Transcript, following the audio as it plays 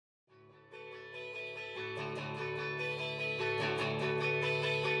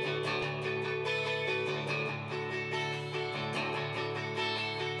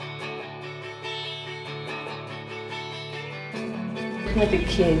working with the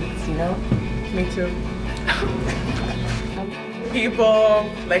kids, you know? Me too. People,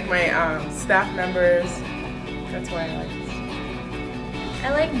 like my staff members, that's why I like this.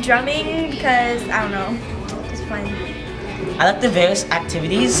 I like drumming because, I don't know, it's fun. I like the various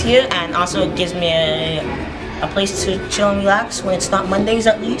activities here, and also it gives me a place to chill and relax when it's not Mondays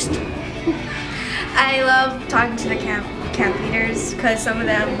at least. I love talking to the camp leaders because some of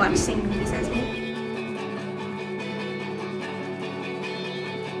them watch the same movies as me.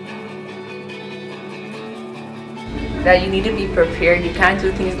 That you need to be prepared. You can't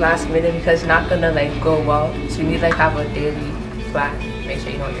do things last minute because it's not gonna like go well. So you need to like have a daily plan. Make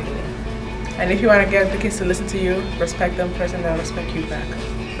sure you know what you're doing. And if you want to get the kids to listen to you, respect them first and they'll respect you back.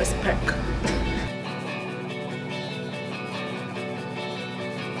 Respect.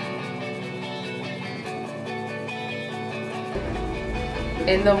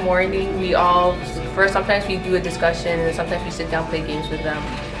 In the morning, we all sometimes we do a discussion, and sometimes we sit down, play games with them,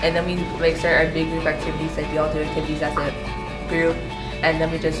 and then we like start our big group activities. Like we all do activities as a group, and then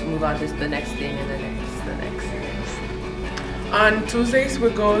we just move on to the next thing and the next. On Tuesdays we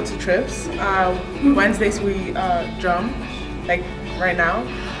go to trips. Wednesdays we drum, like right now.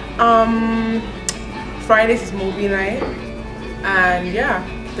 Fridays is movie night, and yeah,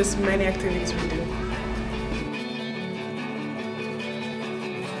 there's many activities we do.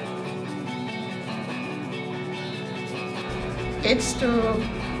 It's to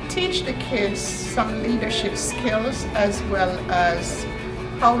teach the kids some leadership skills as well as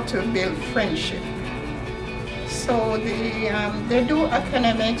how to build friendship. So they do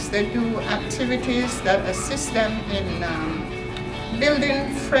academics, they do activities that assist them in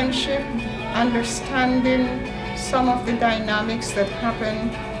building friendship, understanding some of the dynamics that happen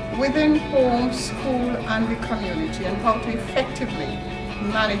within home, school, and the community, and how to effectively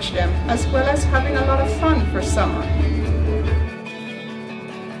manage them, as well as having a lot of fun for summer.